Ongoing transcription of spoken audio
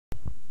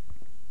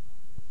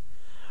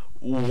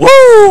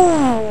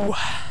Woo!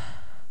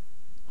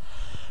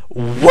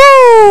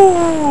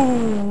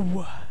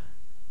 Woo!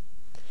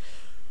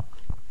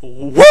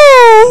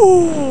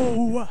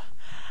 Woo!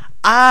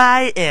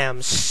 I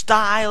am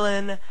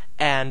styling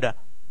and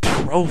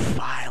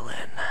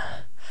profiling.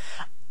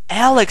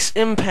 Alex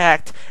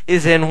Impact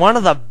is in one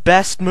of the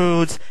best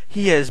moods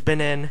he has been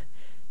in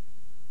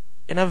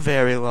a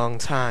very long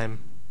time.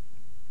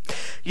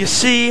 You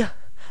see,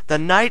 the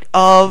night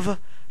of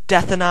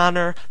Death and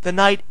Honor, the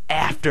night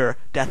after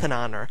Death and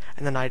Honor,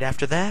 and the night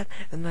after that,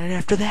 and the night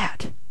after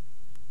that,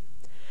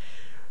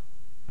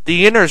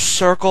 the inner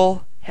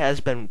circle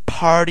has been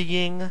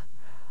partying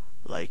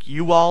like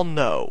you all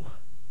know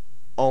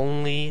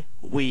only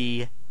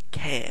we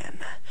can.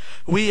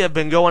 We have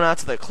been going out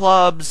to the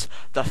clubs,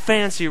 the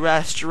fancy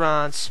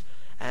restaurants,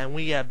 and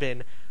we have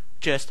been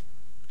just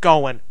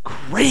going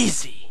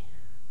crazy.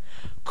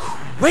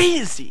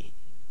 Crazy.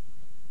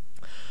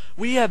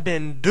 We have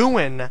been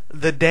doing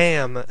the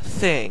damn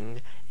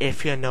thing,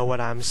 if you know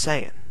what I'm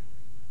saying.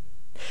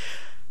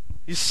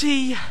 You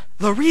see,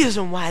 the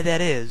reason why that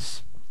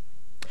is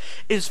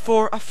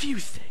for a few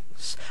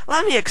things.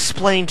 Let me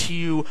explain to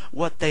you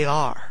what they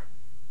are.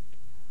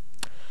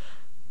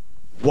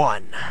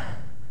 1.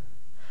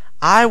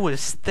 I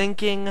was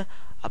thinking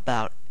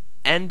about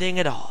ending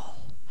it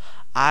all.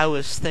 I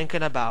was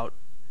thinking about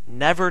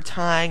never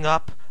tying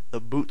up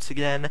the boots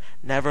again,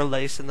 never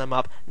lacing them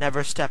up,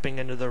 never stepping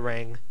into the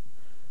ring.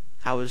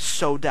 I was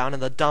so down in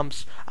the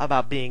dumps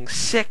about being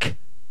sick,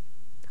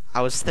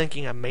 I was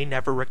thinking I may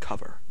never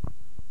recover.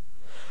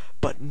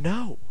 But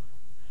no,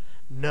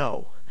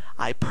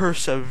 I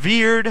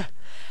persevered,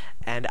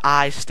 and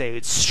I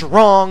stayed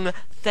strong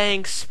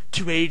thanks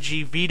to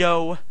AG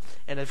Vito,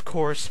 and of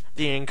course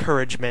the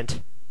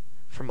encouragement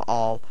from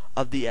all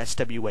of the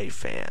SWA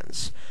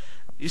fans.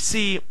 You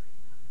see,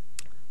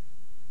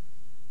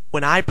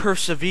 when I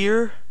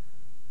persevere,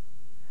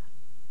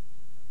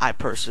 I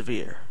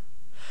persevere.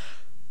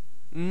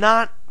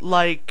 Not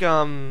like,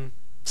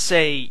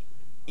 say,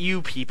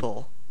 you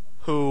people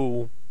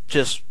who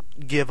just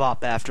give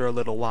up after a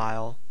little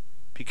while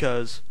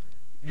because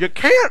you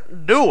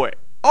can't do it.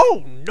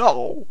 Oh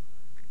no,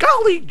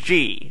 golly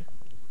gee.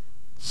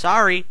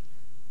 Sorry,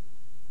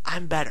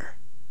 I'm better,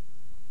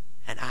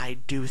 and I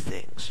do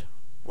things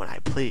when I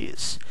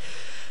please.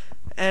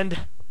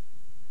 And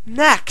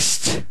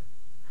next,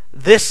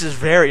 this is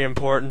very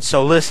important,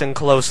 so listen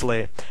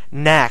closely.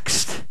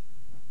 Next,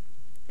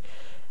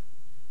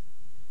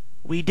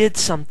 we did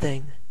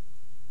something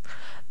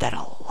that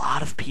a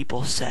lot of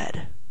people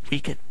said we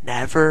could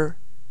never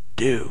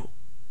do.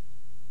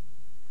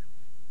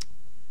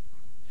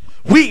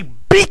 We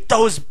beat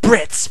those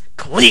Brits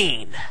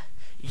clean.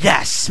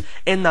 Yes,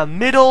 in the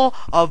middle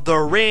of the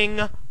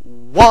ring.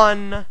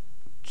 1,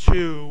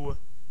 2,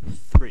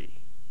 3.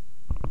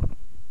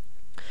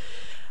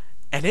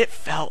 And it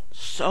felt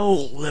so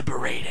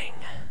liberating.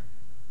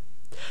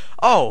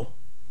 Oh,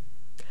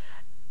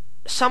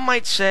 some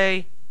might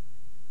say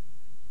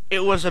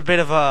it was a bit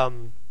of a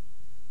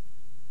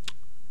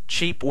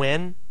cheap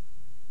win.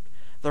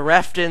 The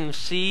ref didn't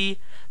see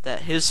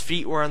that his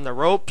feet were on the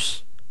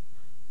ropes.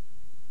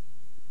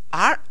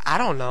 I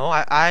don't know.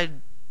 I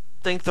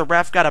think the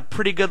ref got a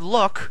pretty good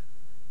look.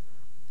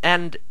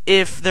 And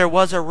if there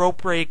was a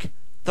rope break,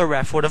 the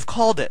ref would have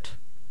called it.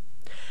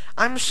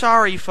 I'm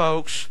sorry,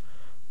 folks,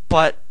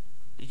 but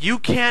you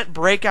can't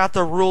break out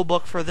the rule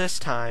book for this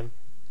time.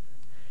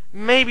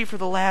 Maybe for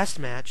the last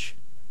match,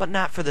 but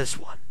not for this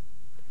one.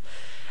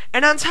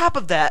 And on top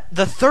of that,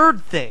 the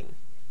third thing,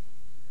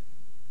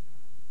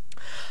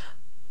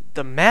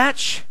 the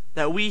match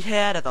that we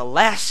had at the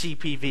last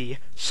CPV,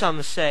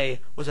 some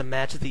say was a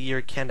match of the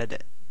year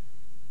candidate.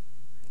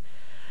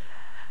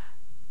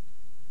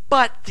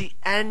 But the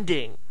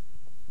ending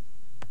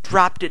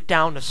dropped it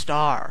down a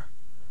star.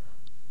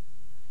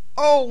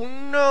 Oh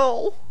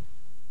no!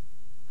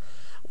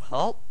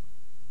 Well,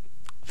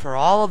 for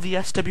all of the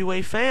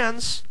SWA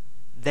fans,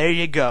 there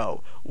you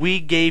go. We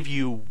gave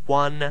you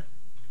one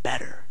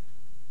better.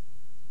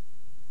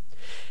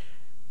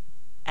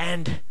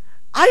 And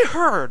I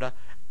heard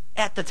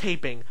at the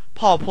taping,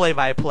 Paul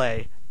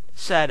Play-by-Play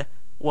said,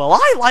 well,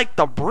 I like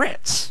the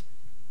Brits.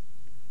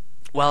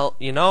 Well,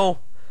 you know,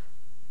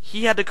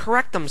 he had to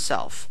correct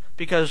himself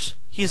because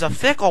he's a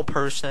fickle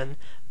person,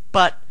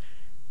 but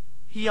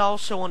he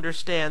also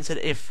understands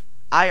that if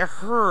I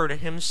heard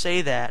him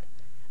say that,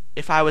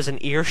 if I was an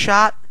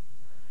earshot,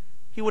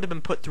 he would have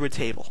been put through a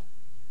table.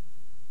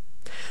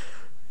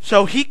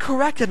 So he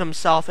corrected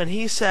himself and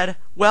he said,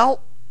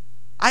 well,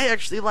 I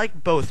actually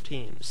like both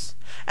teams.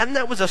 And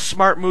that was a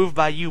smart move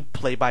by you,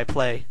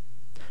 Play-by-Play.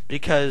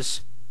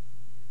 Because,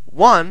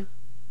 1,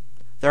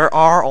 there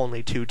are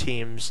only 2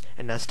 teams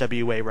in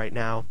SWA right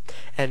now.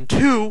 And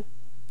 2,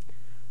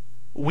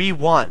 we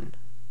won.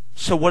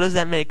 So what does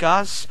that make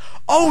us?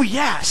 Oh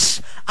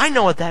yes! I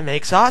know what that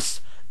makes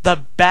us.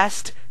 The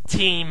best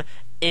team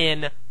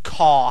in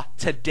CAW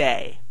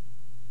today.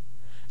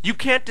 You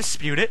can't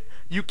dispute it.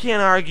 You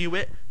can't argue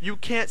it. You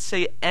can't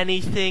say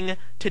anything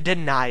to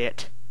deny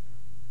it.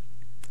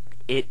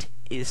 It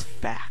is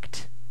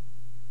fact.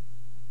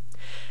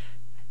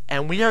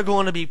 And we are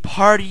going to be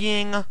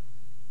partying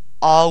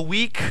all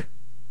week,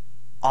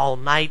 all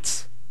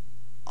night,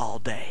 all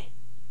day.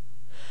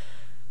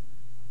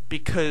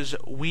 Because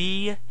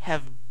we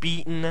have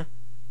beaten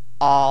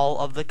all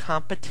of the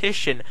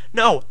competition.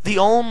 No, the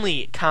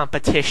only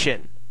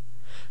competition.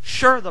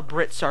 Sure, the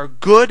Brits are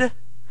good,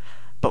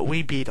 but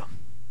we beat them.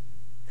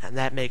 And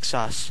that makes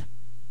us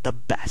the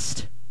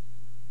best.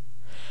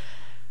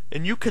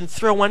 And you can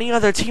throw any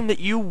other team that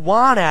you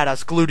want at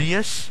us,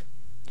 Gluteus.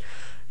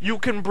 You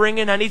can bring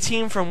in any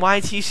team from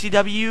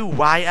YTCW,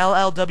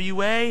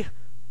 YLLWA,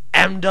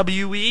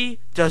 MWE,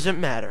 doesn't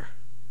matter.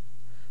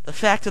 The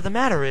fact of the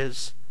matter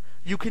is,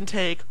 you can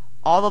take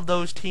all of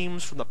those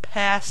teams from the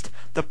past,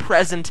 the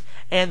present,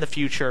 and the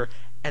future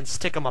and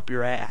stick them up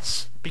your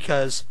ass.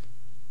 Because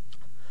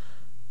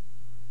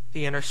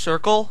the Inner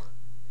Circle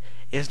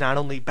is not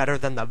only better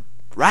than the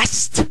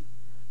rest,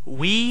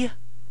 we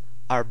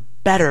are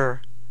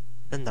better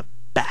than the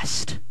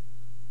best.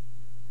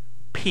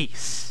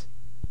 Peace,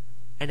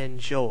 and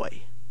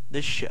enjoy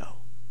the show.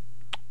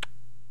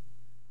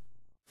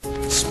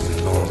 It's been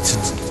a long time.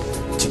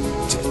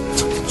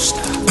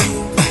 Stop.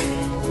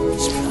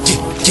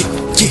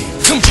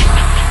 Come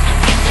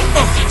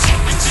on.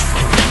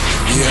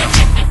 Yeah.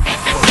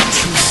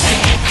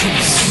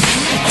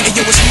 Hey,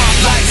 yo, it's my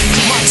life,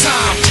 my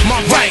time,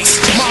 my rights,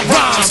 my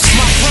rhymes,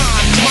 my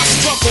grind, my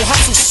struggle,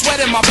 hustle,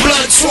 sweat in my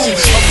blood too. A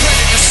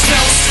predator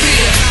smells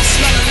fear, I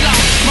smell a lot.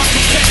 My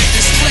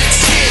competitors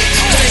flex here.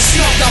 They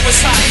smelled I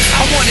was hot.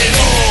 I want it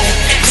all.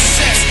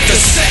 Excess, the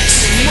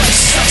sex, much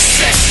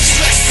success,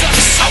 stress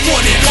us. I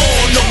want it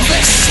all, no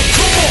less. So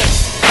come on.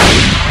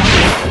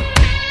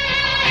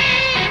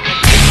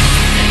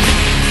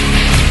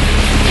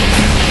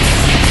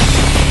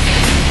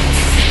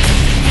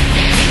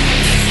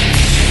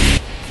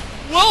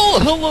 Well,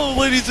 hello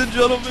ladies and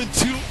gentlemen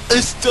to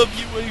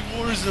SWA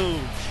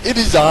Warzone. It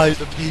is I,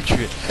 the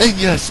Patriot, and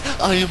yes,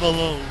 I am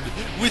alone,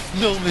 with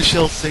no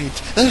Michelle Saint.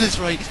 That is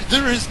right,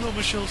 there is no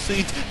Michelle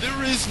Saint.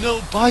 There is no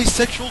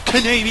bisexual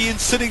Canadian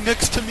sitting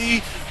next to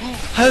me who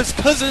has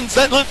cousins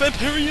that have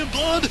Vampirian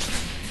blood.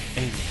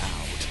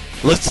 Anyhow,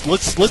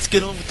 let's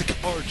get on with the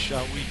card,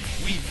 shall we?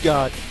 We've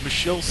got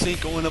Michelle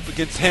Saint going up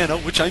against Hannah,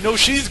 which I know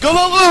she's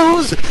gonna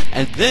lose,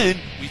 and then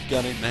we've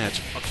got a match,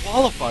 a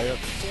qualifier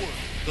for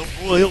the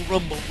Royal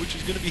Rumble, which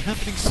is going to be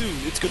happening soon.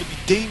 It's going to be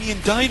Damien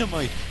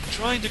Dynamite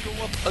trying to go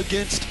up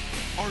against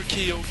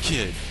RKO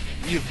Kid.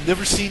 We have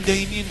never seen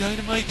Damien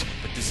Dynamite,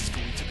 but this is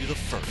going to be the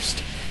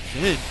first.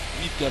 Then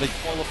we've got a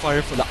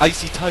qualifier for the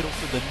IC title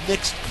for the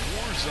next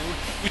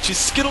Warzone, which is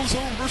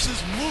Skittlezone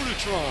versus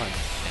Munitron.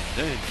 And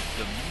then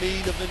the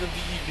main event of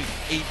the evening,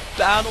 a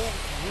battle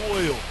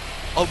royal,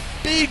 a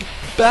big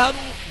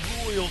battle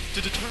royal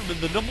to determine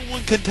the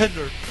 #1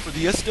 contender for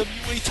the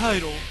SWA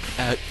title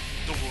at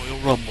the Royal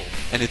Rumble,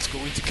 and it's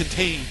going to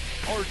contain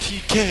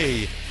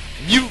RTK,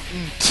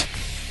 Mutant,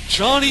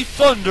 Johnny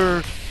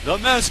Thunder, the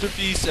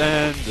Masterpiece,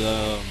 and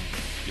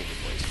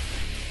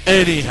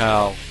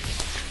anyhow,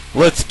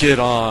 let's get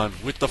on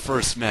with the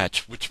first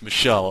match, which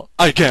Michelle,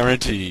 I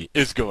guarantee,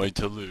 is going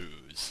to lose.